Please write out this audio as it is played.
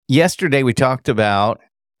Yesterday, we talked about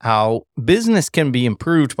how business can be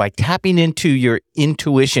improved by tapping into your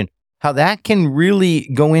intuition, how that can really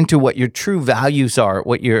go into what your true values are,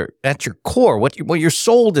 at your core, what your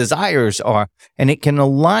soul desires are, and it can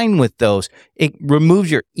align with those. It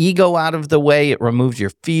removes your ego out of the way. It removes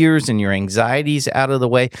your fears and your anxieties out of the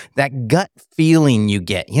way. That gut feeling you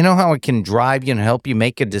get, you know how it can drive you and help you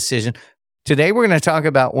make a decision? Today, we're going to talk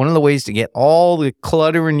about one of the ways to get all the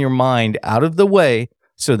clutter in your mind out of the way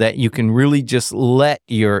so that you can really just let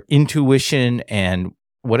your intuition and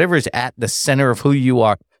whatever is at the center of who you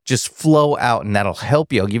are just flow out, and that'll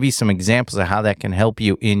help you. I'll give you some examples of how that can help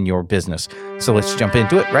you in your business. So let's jump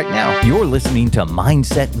into it right now. You're listening to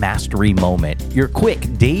Mindset Mastery Moment, your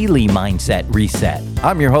quick daily mindset reset.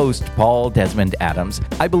 I'm your host, Paul Desmond Adams.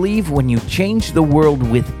 I believe when you change the world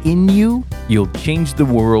within you, you'll change the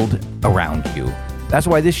world around you. That's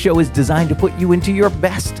why this show is designed to put you into your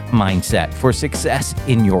best mindset for success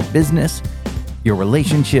in your business, your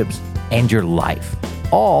relationships, and your life,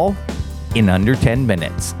 all in under 10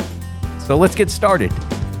 minutes. So let's get started.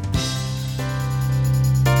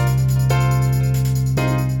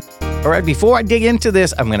 All right, before I dig into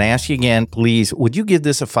this, I'm going to ask you again, please, would you give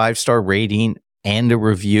this a 5-star rating and a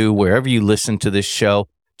review wherever you listen to this show?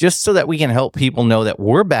 Just so that we can help people know that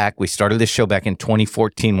we're back. We started this show back in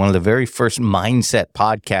 2014, one of the very first mindset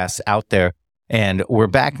podcasts out there. And we're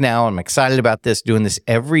back now. I'm excited about this, doing this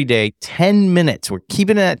every day, 10 minutes. We're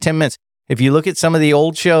keeping it at 10 minutes. If you look at some of the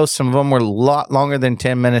old shows, some of them were a lot longer than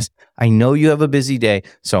 10 minutes. I know you have a busy day,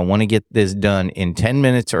 so I want to get this done in 10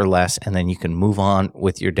 minutes or less, and then you can move on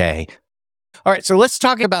with your day. All right, so let's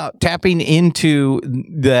talk about tapping into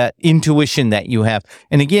that intuition that you have.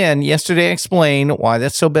 And again, yesterday I explained why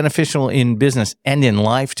that's so beneficial in business and in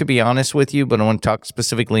life, to be honest with you, but I want to talk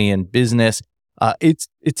specifically in business. It's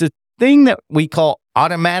a thing that we call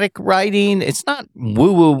automatic writing. It's not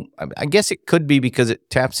woo-woo. I guess it could be because it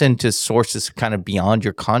taps into sources kind of beyond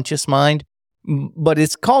your conscious mind, but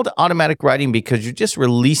it's called automatic writing because you're just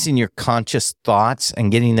releasing your conscious thoughts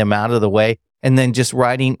and getting them out of the way, and then just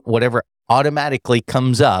writing whatever automatically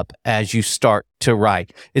comes up as you start to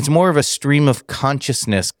write. It's more of a stream of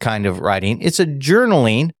consciousness kind of writing. It's a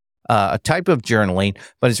journaling, a type of journaling,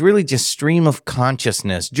 but it's really just stream of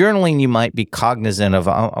consciousness. Journaling, you might be cognizant of,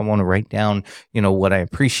 I want to write down, what I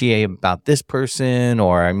appreciate about this person,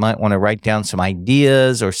 or I might want to write down some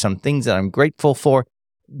ideas or some things that I'm grateful for.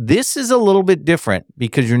 This is a little bit different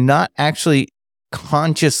because you're not actually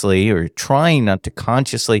consciously or trying not to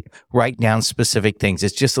consciously write down specific things.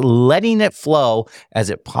 It's just letting it flow as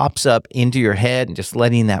it pops up into your head and just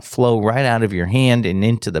letting that flow right out of your hand and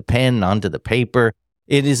into the pen and onto the paper.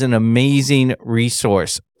 It is an amazing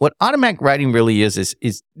resource. What automatic writing really is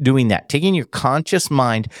doing that, taking your conscious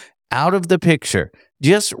mind out of the picture,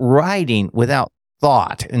 just writing without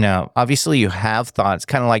thought. Now, obviously you have thoughts,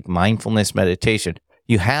 kind of like mindfulness meditation.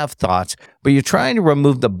 You have thoughts, but you're trying to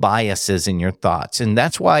remove the biases in your thoughts. And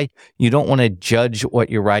that's why you don't want to judge what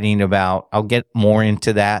you're writing about. I'll get more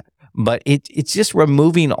into that. But it's just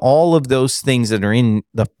removing all of those things that are in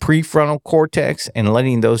the prefrontal cortex and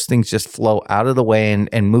letting those things just flow out of the way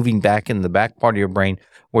and moving back in the back part of your brain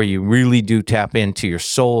where you really do tap into your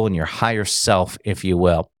soul and your higher self, if you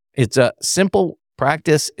will. It's a simple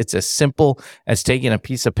practice. It's as simple as taking a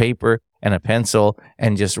piece of paper and a pencil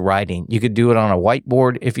and just writing. You could do it on a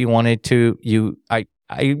whiteboard if you wanted to. I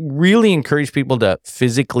really encourage people to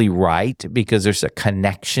physically write because there's a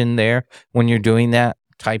connection there when you're doing that.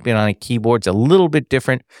 Typing on a keyboard's a little bit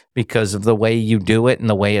different because of the way you do it and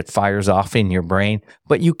the way it fires off in your brain.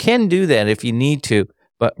 But you can do that if you need to.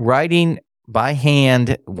 But writing by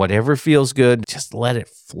hand, whatever feels good, just let it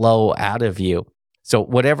flow out of you. So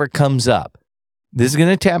whatever comes up, this is going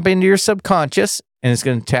to tap into your subconscious and it's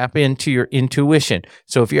going to tap into your intuition.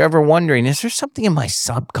 So if you're ever wondering, is there something in my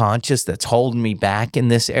subconscious that's holding me back in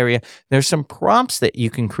this area? There's some prompts that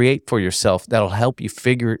you can create for yourself that'll help you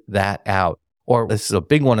figure that out. Or this is a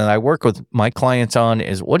big one that I work with my clients on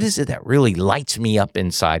is what is it that really lights me up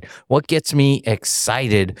inside? What gets me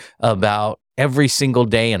excited about every single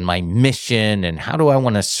day and my mission and how do I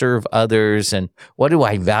want to serve others and what do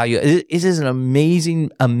I value? It is an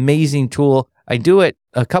amazing, amazing tool. I do it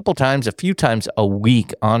a few times a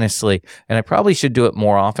week, honestly, and I probably should do it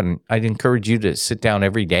more often. I'd encourage you to sit down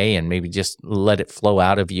every day and maybe just let it flow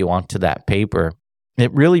out of you onto that paper.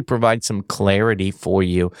 It really provides some clarity for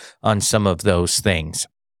you on some of those things.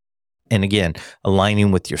 And again,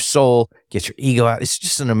 aligning with your soul, get your ego out. It's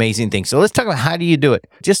just an amazing thing. So let's talk about how do you do it.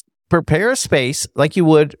 Just prepare a space like you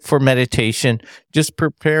would for meditation. Just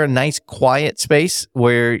prepare a nice quiet space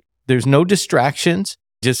where there's no distractions.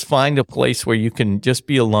 Just find a place where you can just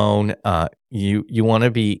be alone. You want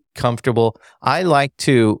to be comfortable. I like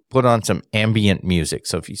to put on some ambient music.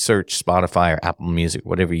 So if you search Spotify or Apple Music,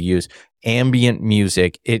 whatever you use, ambient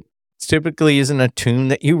music, it typically isn't a tune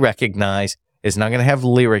that you recognize. It's not going to have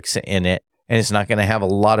lyrics in it, and it's not going to have a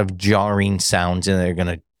lot of jarring sounds in it that are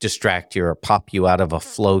going to distract you or pop you out of a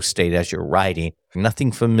flow state as you're writing.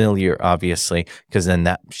 Nothing familiar, obviously, because then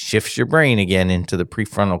that shifts your brain again into the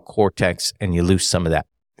prefrontal cortex and you lose some of that.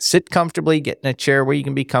 Sit comfortably, get in a chair where you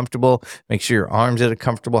can be comfortable. Make sure your arm's at a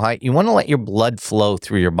comfortable height. You want to let your blood flow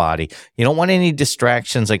through your body. You don't want any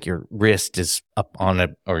distractions like your wrist is up on it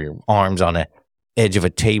or your arm's on the edge of a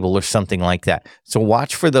table or something like that. So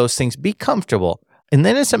watch for those things. Be comfortable. And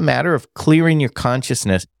then it's a matter of clearing your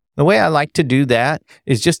consciousness. The way I like to do that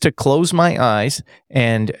is just to close my eyes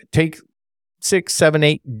and take 6, 7,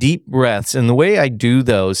 8 deep breaths. And the way I do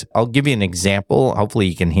those, I'll give you an example. Hopefully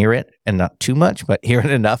you can hear it and not too much, but hear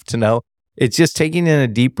it enough to know. It's just taking in a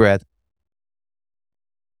deep breath.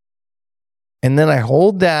 And then I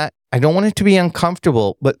hold that. I don't want it to be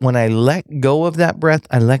uncomfortable, but when I let go of that breath,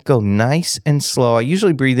 I let go nice and slow. I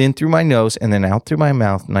usually breathe in through my nose and then out through my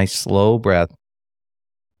mouth. Nice, slow breath.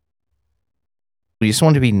 You just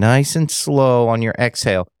want to be nice and slow on your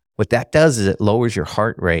exhale. What that does is it lowers your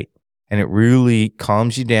heart rate. And it really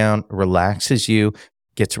calms you down, relaxes you,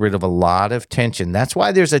 gets rid of a lot of tension. That's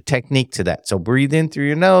why there's a technique to that. So breathe in through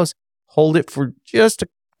your nose, hold it for just a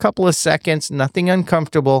couple of seconds, nothing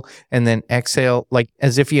uncomfortable, and then exhale like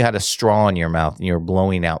as if you had a straw in your mouth and you're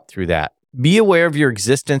blowing out through that. Be aware of your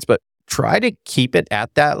existence, but try to keep it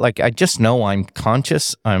at that. Like I just know I'm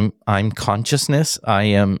conscious. I'm consciousness.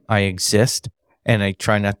 I exist, and I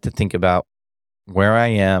try not to think about where I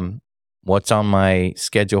am, what's on my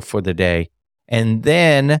schedule for the day, and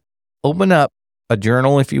then open up a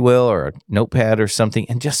journal, if you will, or a notepad or something,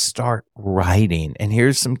 and just start writing. And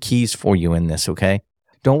here's some keys for you in this, okay?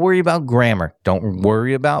 Don't worry about grammar. Don't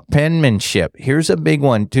worry about penmanship. Here's a big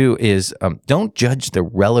one too, is don't judge the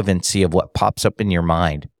relevancy of what pops up in your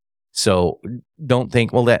mind. So don't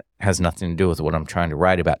think, well, that has nothing to do with what I'm trying to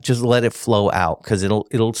write about. Just let it flow out, because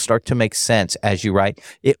it'll start to make sense as you write.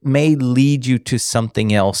 It may lead you to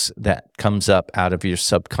something else that comes up out of your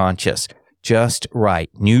subconscious. Just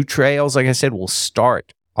write. New trails, like I said, will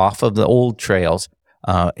start off of the old trails.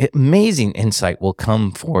 Amazing insight will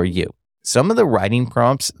come for you. Some of the writing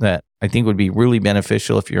prompts that I think would be really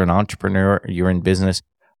beneficial if you're an entrepreneur or you're in business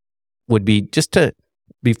would be just to,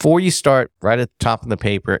 before you start, right at the top of the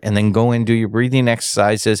paper, and then go and do your breathing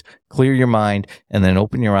exercises, clear your mind, and then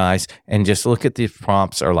open your eyes and just look at these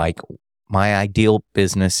prompts are like, my ideal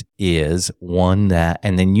business is one that,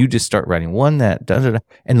 and then you just start writing one that,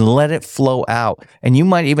 and let it flow out. And you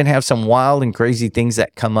might even have some wild and crazy things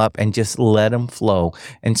that come up, and just let them flow.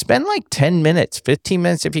 And spend like 10 minutes, 15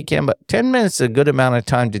 minutes if you can, but 10 minutes is a good amount of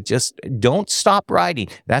time to just don't stop writing.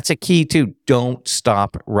 That's a key too. Don't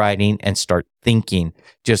stop writing and start thinking.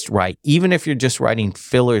 Just write. Even if you're just writing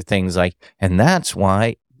filler things like, and that's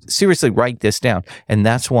why, seriously, write this down. And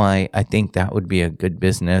that's why I think that would be a good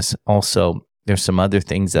business. Also, there's some other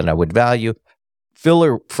things that I would value.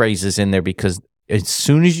 Filler phrases in there, because as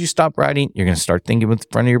soon as you stop writing, you're going to start thinking with the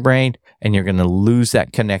front of your brain, and you're going to lose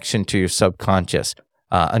that connection to your subconscious.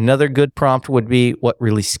 Another good prompt would be, what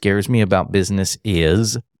really scares me about business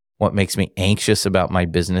is, what makes me anxious about my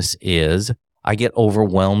business is, I get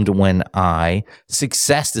overwhelmed when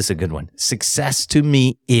success is a good one. Success to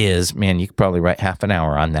me is, man, you could probably write half an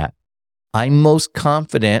hour on that. I'm most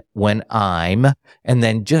confident when and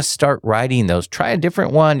then just start writing those. Try a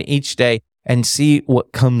different one each day and see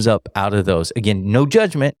what comes up out of those. Again, no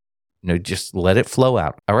judgment. No, just let it flow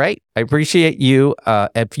out. All right. I appreciate you.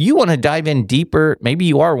 If you want to dive in deeper, maybe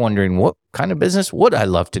you are wondering, what kind of business would I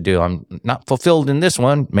love to do? I'm not fulfilled in this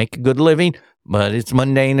one, make a good living, but it's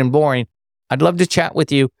mundane and boring. I'd love to chat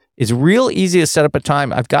with you. It's real easy to set up a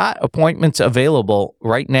time. I've got appointments available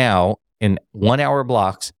right now in 1 hour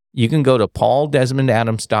blocks. You can go to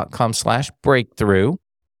pauldesmondadams.com/breakthrough.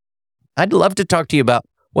 I'd love to talk to you about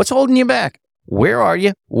what's holding you back. Where are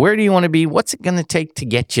you? Where do you want to be? What's it going to take to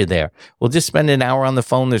get you there? We'll just spend an hour on the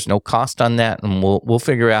phone. There's no cost on that. And we'll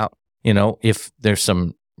figure out, if there's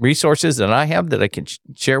some resources that I have that I can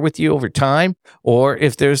share with you over time, or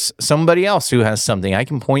if there's somebody else who has something, I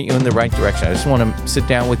can point you in the right direction. I just want to sit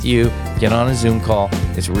down with you, get on a Zoom call.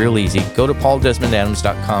 It's real easy. Go to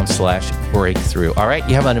pauldesmondadams.com/breakthrough. All right.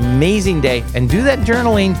 You have an amazing day, and do that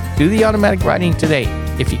journaling, do the automatic writing today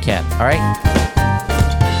if you can. All right.